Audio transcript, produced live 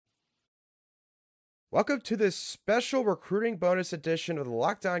Welcome to this special recruiting bonus edition of the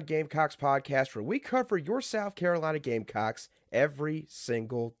Locked On Gamecocks podcast, where we cover your South Carolina Gamecocks every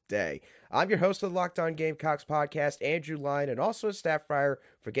single day. I'm your host of the Locked On Gamecocks podcast, Andrew Lyon, and also a staff writer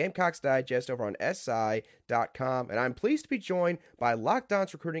for Gamecocks Digest over on SI.com. And I'm pleased to be joined by Locked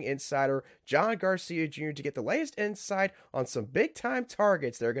On's recruiting insider, John Garcia Jr., to get the latest insight on some big-time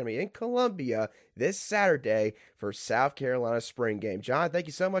targets that are going to be in Columbia this Saturday for South Carolina spring game. John, thank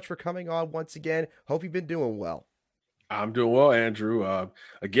you so much for coming on once again. Hope you've been doing well. I'm doing well, Andrew.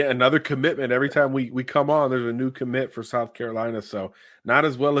 Again, another commitment. Every time we come on, there's a new commit for South Carolina. So not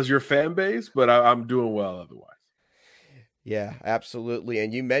as well as your fan base, but I'm doing well otherwise. Yeah, absolutely.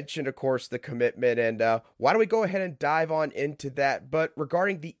 And you mentioned, of course, the commitment, and why don't we go ahead and dive on into that? But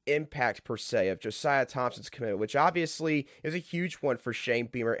regarding the impact, per se, of Josiah Thompson's commitment, which obviously is a huge one for Shane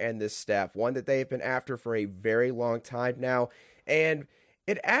Beamer and this staff, one that they have been after for a very long time now. And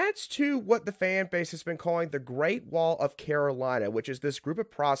it adds to what the fan base has been calling the Great Wall of Carolina, which is this group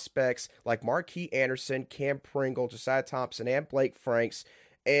of prospects like Marquis Anderson, Cam Pringle, Josiah Thompson, and Blake Franks,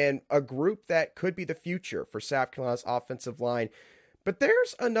 and a group that could be the future for South Carolina's offensive line. But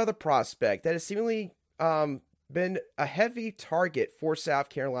there's another prospect that has seemingly been a heavy target for South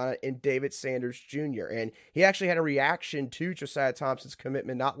Carolina in David Sanders Jr., and he actually had a reaction to Josiah Thompson's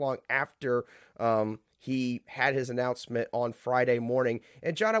commitment not long after he had his announcement on Friday morning.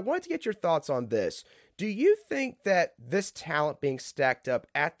 And John, I wanted to get your thoughts on this. Do you think that this talent being stacked up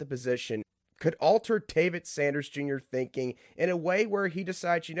at the position could alter David Sanders Jr. thinking in a way where he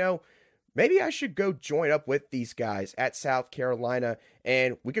decides, maybe I should go join up with these guys at South Carolina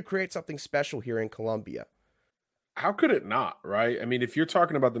and we could create something special here in Columbia? How could it not, right? I mean, if you're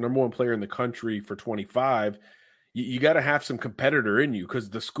talking about the number one player in the country for 25, you got to have some competitor in you,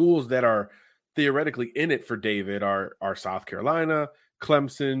 because the schools that are theoretically in it for David are South Carolina,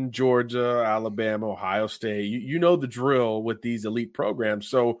 Clemson, Georgia, Alabama, Ohio State. You know the drill with these elite programs.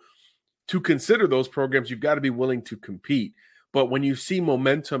 So to consider those programs, you've got to be willing to compete. But when you see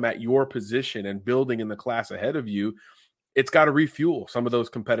momentum at your position and building in the class ahead of you, it's got to refuel some of those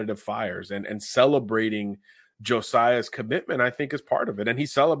competitive fires, and celebrating Josiah's commitment, I think, is part of it. And he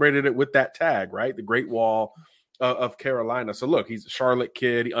celebrated it with that tag, right? The Great Wall of Carolina. So look, he's a Charlotte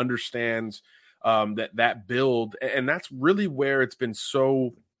kid. He understands that build. And that's really where it's been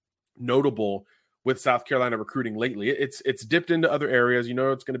so notable with South Carolina recruiting lately. It's dipped into other areas.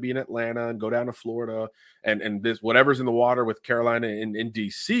 It's going to be in Atlanta and go down to Florida and this whatever's in the water with Carolina in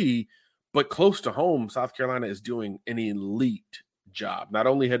DC. But close to home, South Carolina is doing an elite job, not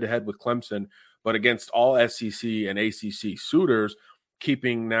only head-to-head with Clemson, but against all SEC and ACC suitors,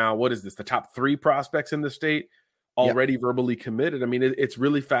 keeping now, the top 3 prospects in the state already verbally committed. I mean, it's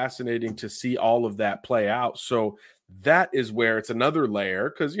really fascinating to see all of that play out. So that is where it's another layer,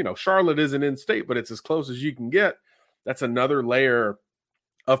 because, Charlotte isn't in state, but it's as close as you can get. That's another layer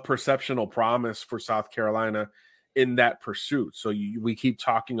of perceptional promise for South Carolina in that pursuit. So we keep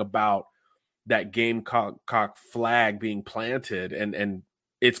talking about that Gamecock flag being planted, and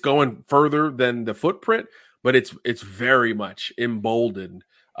it's going further than the footprint, but it's very much emboldened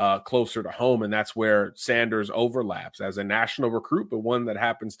closer to home, and that's where Sanders overlaps as a national recruit, but one that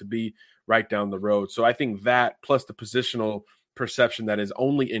happens to be right down the road. So I think that, plus the positional perception that has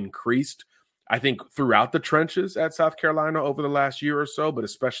only increased, I think, throughout the trenches at South Carolina over the last year or so, but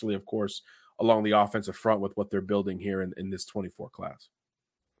especially, of course, along the offensive front with what they're building here in this 24 class.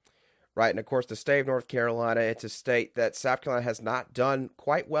 Right, and of course, the state of North Carolina, it's a state that South Carolina has not done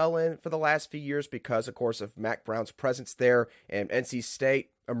quite well in for the last few years because, of course, of Mack Brown's presence there, and NC State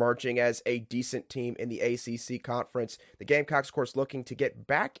emerging as a decent team in the ACC conference. The Gamecocks, of course, looking to get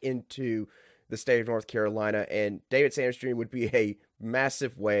back into the state of North Carolina, and David Sanders Jr. would be a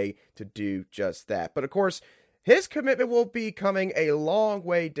massive way to do just that. But, of course, his commitment will be coming a long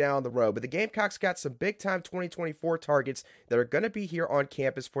way down the road, but the Gamecocks got some big-time 2024 targets that are going to be here on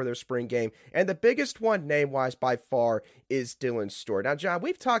campus for their spring game, and the biggest one, name-wise, by far, is Dylan Stewart. Now, John,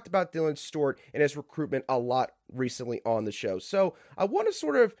 we've talked about Dylan Stewart and his recruitment a lot recently on the show, so I want to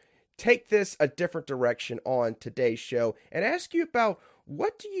sort of take this a different direction on today's show and ask you about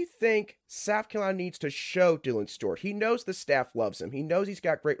what do you think South Carolina needs to show Dylan Stewart? He knows the staff loves him. He knows he's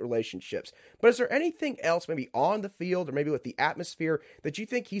got great relationships. But is there anything else, maybe on the field or maybe with the atmosphere, that you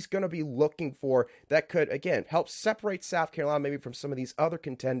think he's going to be looking for that could, again, help separate South Carolina maybe from some of these other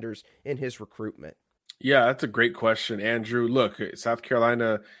contenders in his recruitment? Yeah, that's a great question, Andrew. Look, South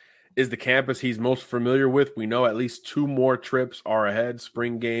Carolina is the campus he's most familiar with. We know at least 2 more trips are ahead.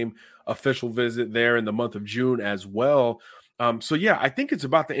 Spring game, official visit there in the month of June as well. So, yeah, I think it's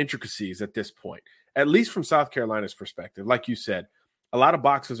about the intricacies at this point, at least from South Carolina's perspective. Like you said, a lot of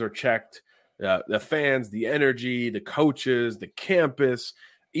boxes are checked. the fans, the energy, the coaches, the campus,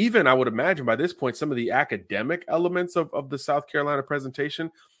 even I would imagine by this point, some of the academic elements of the South Carolina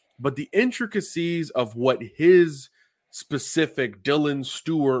presentation, but the intricacies of what his specific Dylan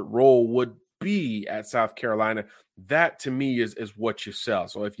Stewart role would be at South Carolina, that to me is what you sell.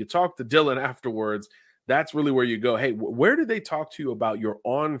 So if you talk to Dylan afterwards, that's really where you go, hey, where did they talk to you about your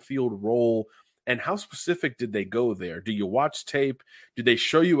on-field role, and how specific did they go there? Do you watch tape? Did they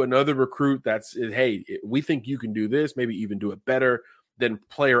show you another recruit that's, hey, we think you can do this, maybe even do it better than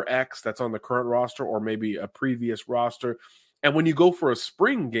player X that's on the current roster or maybe a previous roster? And when you go for a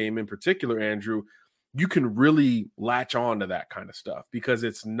spring game in particular, Andrew, you can really latch on to that kind of stuff because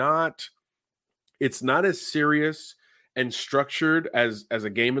it's not as serious and structured as a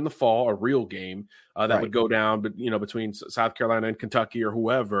game in the fall, a real game that would go down, but between South Carolina and Kentucky or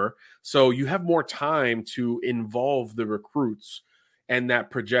whoever. So you have more time to involve the recruits and that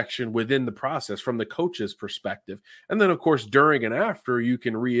projection within the process from the coach's perspective. And then, of course, during and after, you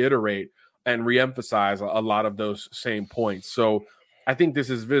can reiterate and reemphasize a lot of those same points. So I think this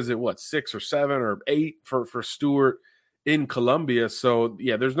is visit 6 or 7 or 8 for Stewart in Columbia. So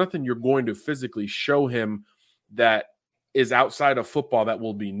yeah, there's nothing you're going to physically show him that is outside of football that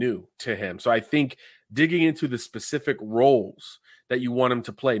will be new to him. So I think digging into the specific roles that you want him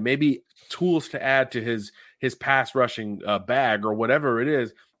to play, maybe tools to add to his pass rushing bag or whatever it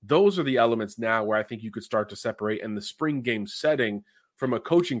is, those are the elements now where I think you could start to separate. And the spring game setting from a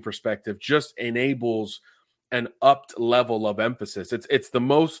coaching perspective just enables an upped level of emphasis. It's the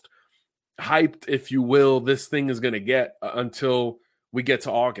most hyped, if you will, this thing is going to get until we get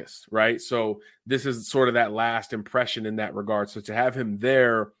to August, right? So this is sort of that last impression in that regard. So to have him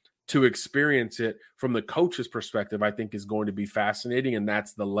there to experience it from the coach's perspective, I think is going to be fascinating. And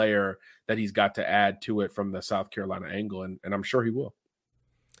that's the layer that he's got to add to it from the South Carolina angle. And I'm sure he will.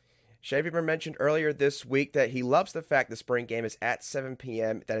 Shea Beamer mentioned earlier this week that he loves the fact the spring game is at 7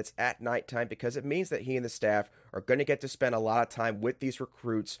 p.m., that it's at nighttime, because it means that he and the staff are going to get to spend a lot of time with these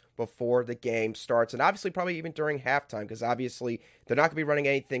recruits before the game starts, and obviously probably even during halftime, because obviously they're not going to be running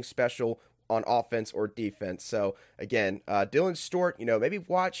anything special on offense or defense. So again, Dylan Stewart, maybe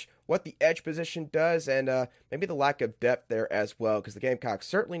watch what the edge position does and maybe the lack of depth there as well, because the Gamecocks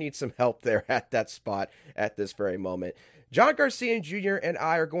certainly need some help there at that spot at this very moment. John Garcia Jr. and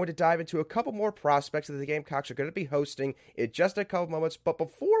I are going to dive into a couple more prospects that the Gamecocks are going to be hosting in just a couple moments. But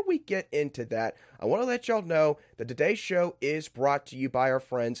before we get into that, I want to let y'all know that today's show is brought to you by our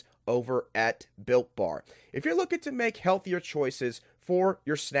friends over at Built Bar. If you're looking to make healthier choices for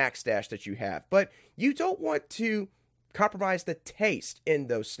your snack stash that you have, but you don't want to compromise the taste in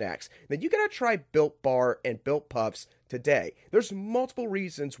those snacks, then you got to try Built Bar and Built Puffs today. There's multiple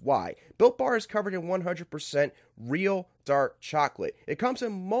reasons why. Built Bar is covered in 100% real dark chocolate. It comes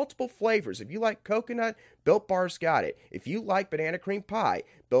in multiple flavors. If you like coconut, Built Bar's got it. If you like banana cream pie,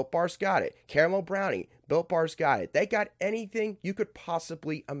 Built Bar's got it. Caramel brownie, Built Bar's got it. They got anything you could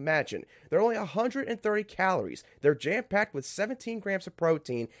possibly imagine. They're only 130 calories. They're jam-packed with 17 grams of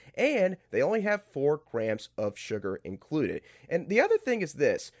protein, and they only have 4 grams of sugar included. And the other thing is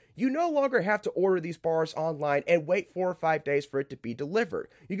this. You no longer have to order these bars online and wait 4 or 5 days for it to be delivered.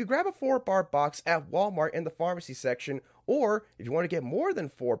 You can grab a 4-bar box at Walmart in the pharmacy section, or if you want to get more than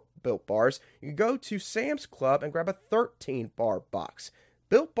 4 Built Bars, you can go to Sam's Club and grab a 13-bar box.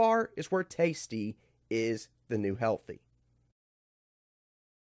 Built Bar is where tasty is the new healthy.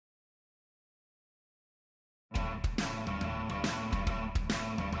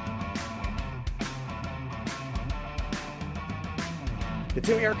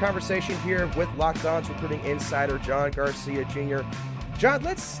 Continuing our conversation here with Locked On's recruiting insider John Garcia Jr. John,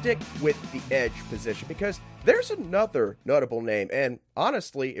 let's stick with the edge position because there's another notable name, and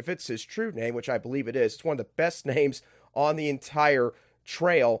honestly, if it's his true name, which I believe it is, it's one of the best names on the entire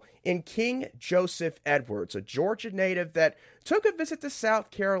trail, in KingJoseph Edwards, a Georgia native that took a visit to South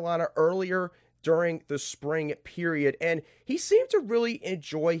Carolina earlier during the spring period, and he seemed to really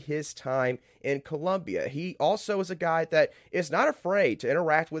enjoy his time in Columbia. He also is a guy that is not afraid to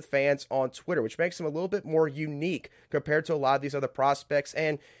interact with fans on Twitter, which makes him a little bit more unique compared to a lot of these other prospects,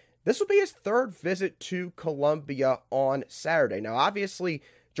 and this will be his third visit to Columbia on Saturday. Now, obviously,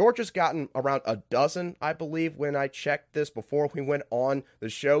 Georgia's gotten around a dozen, I believe, when I checked this before we went on the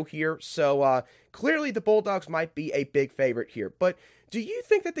show here, so clearly the Bulldogs might be a big favorite here, but do you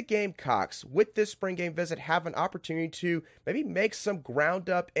think that the Gamecocks, with this spring game visit, have an opportunity to maybe make some ground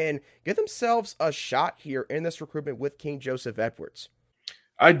up and give themselves a shot here in this recruitment with KingJoseph Edwards?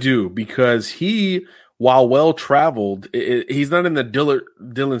 I do, because he, while well-traveled, he's not in the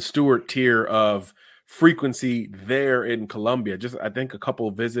Dylan Stewart tier of frequency there in Colombia. Just, I think, a couple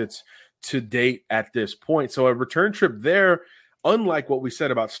of visits to date at this point. So a return trip there, unlike what we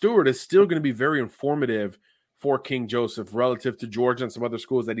said about Stewart, is still going to be very informative for King Joseph relative to Georgia and some other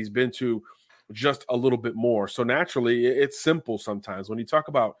schools that he's been to just a little bit more. So naturally, it's simple sometimes. When you talk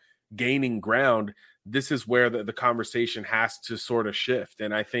about gaining ground, this is where the conversation has to sort of shift.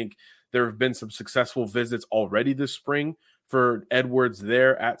 And I think there have been some successful visits already this spring for Edwards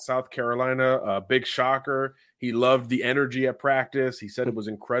there at South Carolina. Big shocker. He loved the energy at practice. He said it was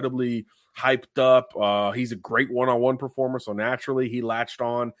incredibly hyped up. He's a great one-on-one performer. So naturally, he latched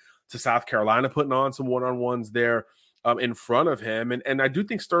on to South Carolina, putting on some one-on-ones there in front of him. And I do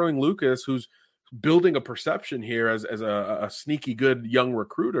think Sterling Lucas, who's building a perception here as a sneaky good young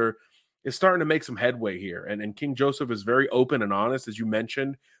recruiter, is starting to make some headway here. And King Joseph is very open and honest, as you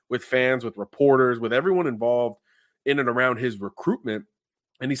mentioned, with fans, with reporters, with everyone involved in and around his recruitment.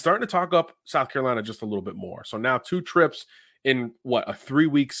 And he's starting to talk up South Carolina just a little bit more. So now 2 trips in a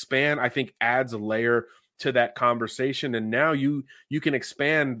 3-week span, I think adds a layer to that conversation. And now you can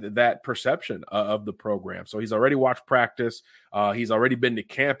expand that perception of the program. So he's already watched practice. He's already been to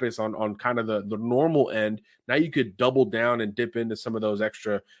campus on kind of the normal end. Now you could double down and dip into some of those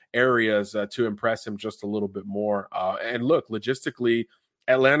extra areas to impress him just a little bit more. And look, logistically,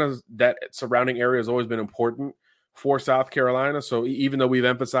 Atlanta's, that surrounding area has always been important for South Carolina. So even though we've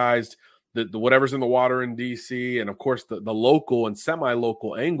emphasized the whatever's in the water in DC, and of course the local and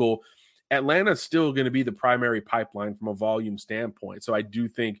semi-local angle, Atlanta is still going to be the primary pipeline from a volume standpoint. So I do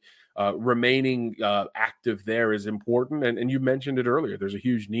think remaining active there is important. And you mentioned it earlier. There's a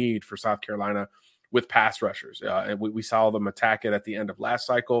huge need for South Carolina with pass rushers. And we saw them attack it at the end of last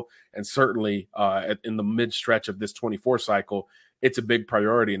cycle. And certainly in the mid-stretch of this 24 cycle, it's a big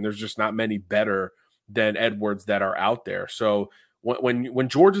priority. And there's just not many better than Edwards that are out there. So when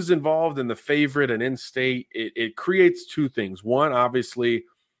Georgia's involved in the favorite and in-state, it creates 2 things. One, obviously,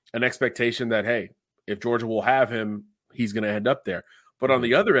 an expectation that, hey, if Georgia will have him, he's going to end up there. But on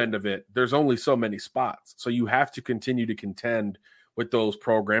the other end of it, there's only so many spots. So you have to continue to contend with those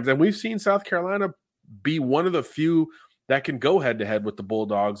programs. And we've seen South Carolina be one of the few that can go head-to-head with the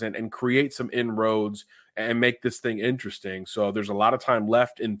Bulldogs and create some inroads and make this thing interesting. So there's a lot of time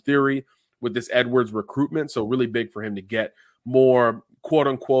left in theory with this Edwards recruitment. So really big for him to get more,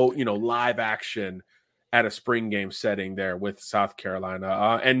 quote-unquote, live action at a spring game setting there with South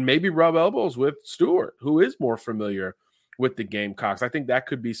Carolina, and maybe rub elbows with Stewart, who is more familiar with the Gamecocks. I think that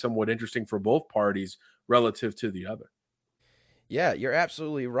could be somewhat interesting for both parties relative to the other. Yeah, you're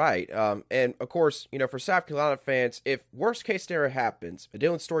absolutely right. And of course, for South Carolina fans, if worst case scenario happens, if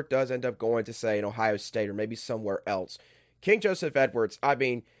Dylan Stewart does end up going to, say, in Ohio State or maybe somewhere else, KingJoseph Edwards, I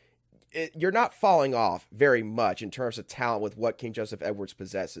mean, you're not falling off very much in terms of talent with what KingJoseph Edwards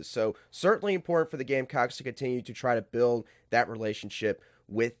possesses. So certainly important for the Gamecocks to continue to try to build that relationship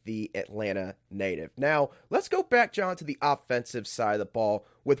with the Atlanta native. Now, let's go back, John, to the offensive side of the ball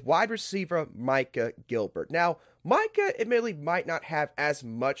with wide receiver Micah Gilbert. Now, Micah admittedly might not have as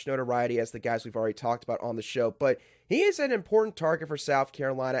much notoriety as the guys we've already talked about on the show, but he is an important target for South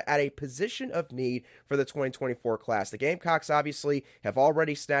Carolina at a position of need for the 2024 class. The Gamecocks obviously have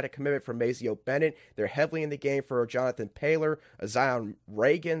already snagged a commitment from Mazeo Bennett. They're heavily in the game for Jonathan Paylor, Zion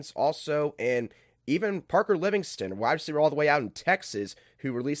Reagans also, and even Parker Livingston, wide receiver all the way out in Texas,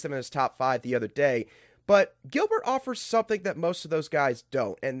 who released them in his top 5 the other day. But Gilbert offers something that most of those guys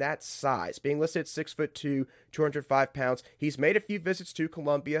don't, and that's size. Being listed at 6'2", 205 pounds, he's made a few visits to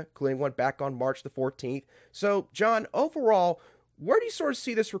Columbia, including one back on March the 14th. So, John, overall, where do you sort of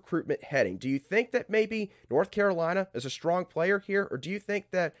see this recruitment heading? Do you think that maybe North Carolina is a strong player here, or do you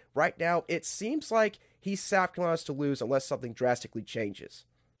think that right now it seems like he's South Carolina's to lose unless something drastically changes?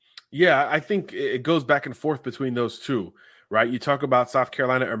 Yeah, I think it goes back and forth between those two, right? You talk about South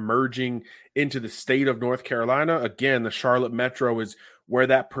Carolina emerging into the state of North Carolina. Again, the Charlotte Metro is where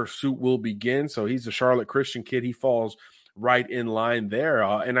that pursuit will begin. So he's a Charlotte Christian kid. He falls right in line there.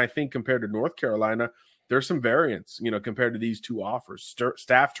 And I think compared to North Carolina, there's some variance, compared to these 2 offers.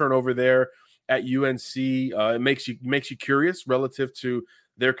 Staff turnover there at UNC, it makes you curious relative to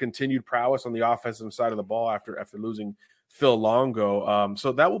their continued prowess on the offensive side of the ball after losing Phil Longo.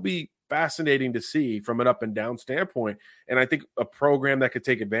 So that will be fascinating to see from an up and down standpoint. And I think a program that could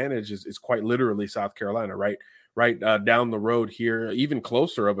take advantage is quite literally South Carolina, right down the road here, even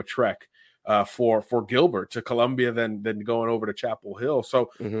closer of a trek for Gilbert to Columbia than going over to Chapel Hill.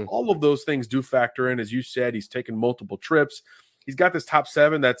 So all of those things do factor in. As you said, he's taken multiple trips. He's got this top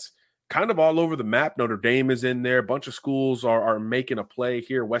 7 that's kind of all over the map. Notre Dame is in there. A bunch of schools are making a play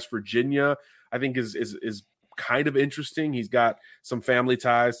here. West Virginia, I think, is kind of interesting. He's got some family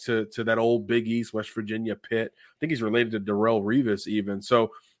ties to that old Big East, West Virginia Pitt. I think he's related to Darrell Revis even.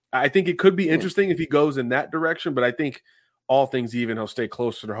 So I think it could be interesting if he goes in that direction, but I think all things even, he'll stay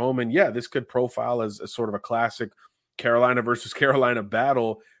closer to home. And yeah, this could profile as sort of a classic Carolina versus Carolina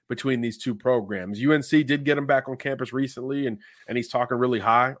battle between these two programs. UNC did get him back on campus recently, and he's talking really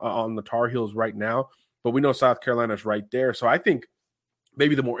high on the Tar Heels right now, but we know South Carolina's right there. So I think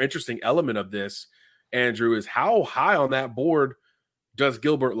maybe the more interesting element of this, Andrew, is how high on that board does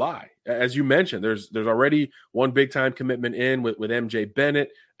Gilbert lie? As you mentioned, there's already one big-time commitment in with MJ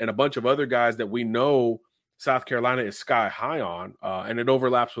Bennett and a bunch of other guys that we know South Carolina is sky high on, and it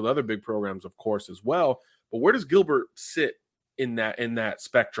overlaps with other big programs, of course, as well. But where does Gilbert sit in that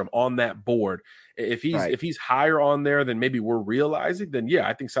spectrum on that board? If he's higher on there than maybe we're realizing, then yeah,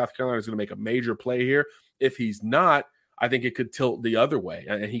 I think South Carolina is going to make a major play here. If he's not, I think it could tilt the other way,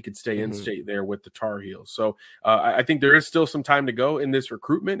 and he could stay in state there with the Tar Heels. So I think there is still some time to go in this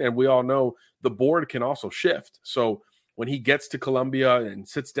recruitment, and we all know the board can also shift. So when he gets to Columbia and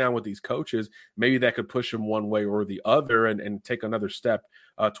sits down with these coaches, maybe that could push him one way or the other and take another step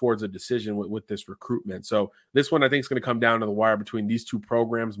towards a decision with this recruitment. So this one I think is going to come down to the wire between these two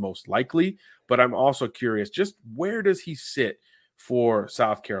programs most likely, but I'm also curious, just where does he sit for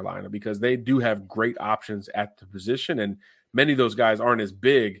South Carolina, because they do have great options at the position, and many of those guys aren't as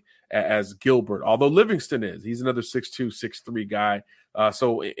big as Gilbert, although Livingston is. He's another 6'2", 6'3" guy.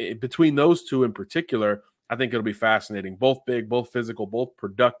 So between those two in particular, I think it'll be fascinating. Both big, both physical, both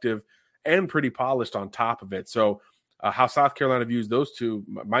productive, and pretty polished on top of it. So how South Carolina views those two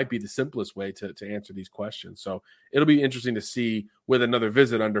might be the simplest way to answer these questions. So it'll be interesting to see with another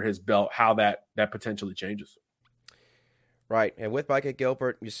visit under his belt how that potentially changes. Right, and with Micah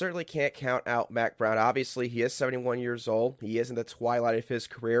Gilbert, you certainly can't count out Mack Brown. Obviously, he is 71 years old. He is in the twilight of his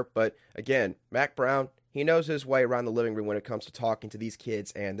career, but again, Mack Brown, he knows his way around the living room when it comes to talking to these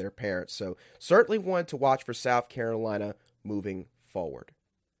kids and their parents. So certainly one to watch for South Carolina moving forward.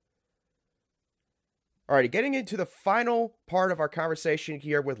 All right, getting into the final part of our conversation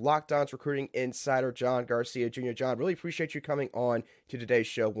here with Locked On's recruiting insider, John Garcia Jr. John, really appreciate you coming on to today's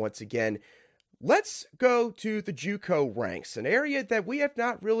show once again. Let's go to the JUCO ranks, an area that we have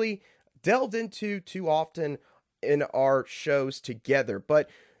not really delved into too often in our shows together. But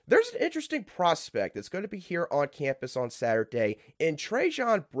there's an interesting prospect that's going to be here on campus on Saturday in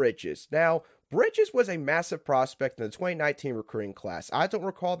Trajan Bridges. Now, Bridges was a massive prospect in the 2019 recruiting class. I don't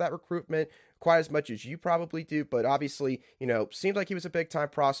recall that recruitment quite as much as you probably do, but obviously, seemed like he was a big-time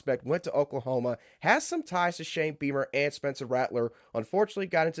prospect, went to Oklahoma, has some ties to Shane Beamer and Spencer Rattler, unfortunately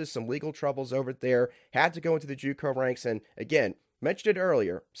got into some legal troubles over there, had to go into the JUCO ranks, and again, mentioned it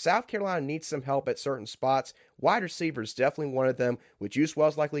earlier, South Carolina needs some help at certain spots. Wide receiver is definitely one of them, with Juice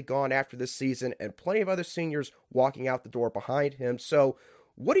Wells likely gone after this season, and plenty of other seniors walking out the door behind him. So,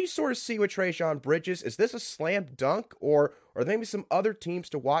 what do you sort of see with Trajan Bridges? Is this a slam dunk, or are there maybe some other teams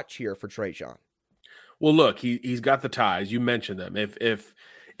to watch here for Trajan? Well, look, he's got the ties. You mentioned them. If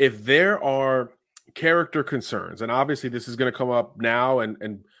there are character concerns, and obviously this is going to come up now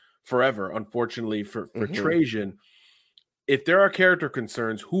and forever, unfortunately for Trajan, if there are character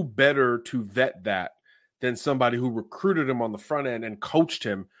concerns, who better to vet that than somebody who recruited him on the front end and coached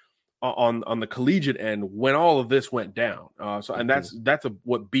him on the collegiate end when all of this went down. And that's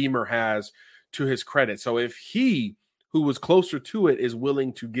what Beamer has to his credit. So if he, who was closer to it, is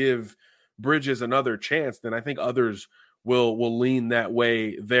willing to give Bridges another chance, then I think others will lean that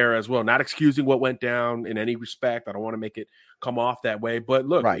way there as well. Not excusing what went down in any respect. I don't want to make it come off that way. But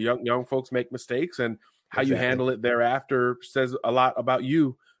look, right. young folks make mistakes, and how you handle it thereafter says a lot about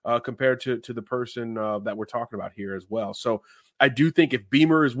you compared to the person that we're talking about here as well. So I do think if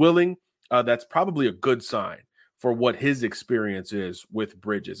Beamer is willing, that's probably a good sign for what his experience is with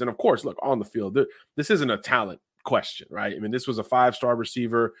Bridges. And of course, look, on the field, this isn't a talent question, right? I mean, this was a 5-star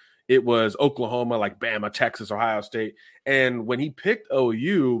receiver. It was Oklahoma, like Bama, Texas, Ohio State. And when he picked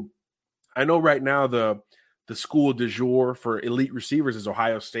OU, I know right now the school du jour for elite receivers is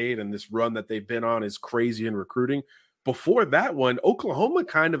Ohio State, and this run that they've been on is crazy in recruiting. Before that one, Oklahoma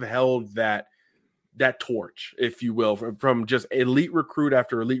kind of held that torch, if you will, from just elite recruit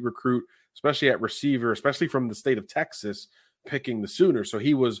after elite recruit, especially at receiver, especially from the state of Texas, picking the Sooners. So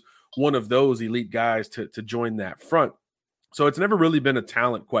he was one of those elite guys to join that front. So it's never really been a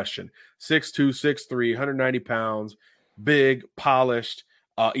talent question. 6'2", 6'3", 190 pounds, big, polished,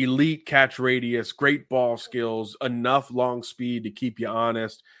 elite catch radius, great ball skills, enough long speed to keep you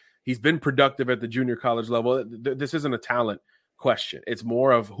honest. He's been productive at the junior college level. This isn't a talent question. It's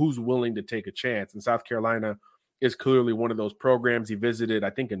more of who's willing to take a chance. And South Carolina is clearly one of those programs. He visited, I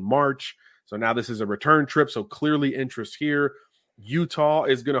think, in March, So now this is a return trip. So clearly interest here. Utah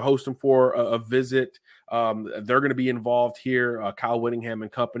is going to host him for a visit. They're going to be involved here, Kyle Whittingham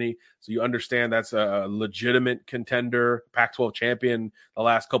and company. So you understand that's a legitimate contender, Pac-12 champion the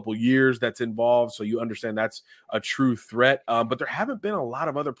last couple years that's involved. So you understand that's a true threat. But there haven't been a lot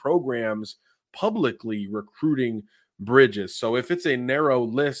of other programs publicly recruiting Bridges. So if it's a narrow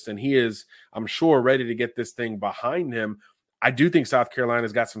list and he is, I'm sure, ready to get this thing behind him, I do think South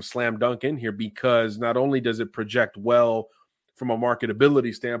Carolina's got some slam dunk in here, because not only does it project well from a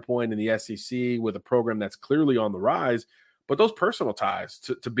marketability standpoint in the SEC with a program that's clearly on the rise, but those personal ties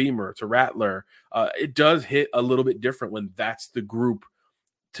to Beamer, to Rattler, it does hit a little bit different when that's the group,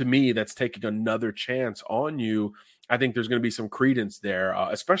 to me, that's taking another chance on you. I think there's going to be some credence there,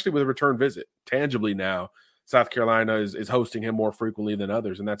 especially with a return visit. Tangibly now, South Carolina is hosting him more frequently than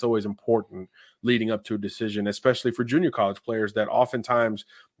others, and that's always important leading up to a decision, especially for junior college players that oftentimes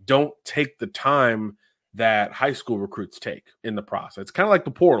don't take the time that high school recruits take in the process. It's kind of like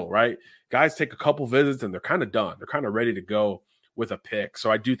the portal, right? Guys take a couple visits and they're kind of done. They're kind of ready to go with a pick. So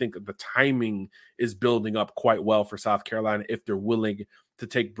I do think that the timing is building up quite well for South Carolina if they're willing to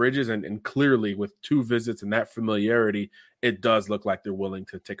take Bridges. And clearly with 2 visits and that familiarity, it does look like they're willing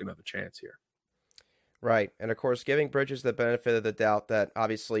to take another chance here. Right. And of course, giving Bridges the benefit of the doubt that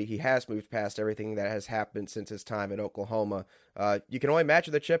obviously he has moved past everything that has happened since his time in Oklahoma. You can only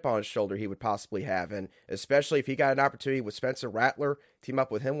imagine the chip on his shoulder he would possibly have. And especially if he got an opportunity with Spencer Rattler, team up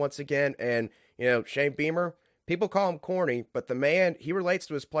with him once again. And, Shane Beamer, people call him corny, but the man, he relates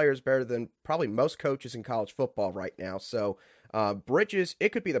to his players better than probably most coaches in college football right now. So Bridges, it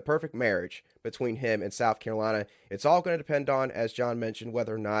could be the perfect marriage between him and South Carolina. It's all going to depend on, as John mentioned,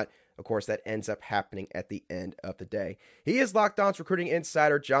 whether or not, of course, that ends up happening at the end of the day. He is Locked On's recruiting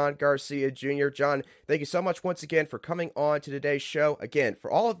insider, John Garcia Jr. John, thank you so much once again for coming on to today's show. Again, for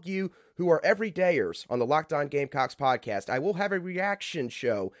all of you who are everydayers on the Locked On Gamecocks podcast, I will have a reaction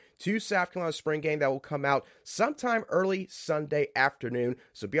show to South Carolina spring game that will come out sometime early Sunday afternoon.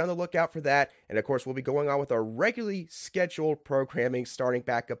 So be on the lookout for that. And of course, we'll be going on with our regularly scheduled programming starting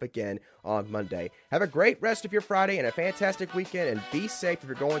back up again on Monday. Have a great rest of your Friday and a fantastic weekend, and be safe if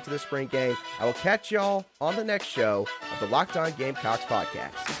you're going to the spring game. I will catch y'all on the next show of the Locked On Gamecocks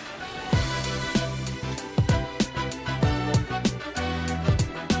podcast.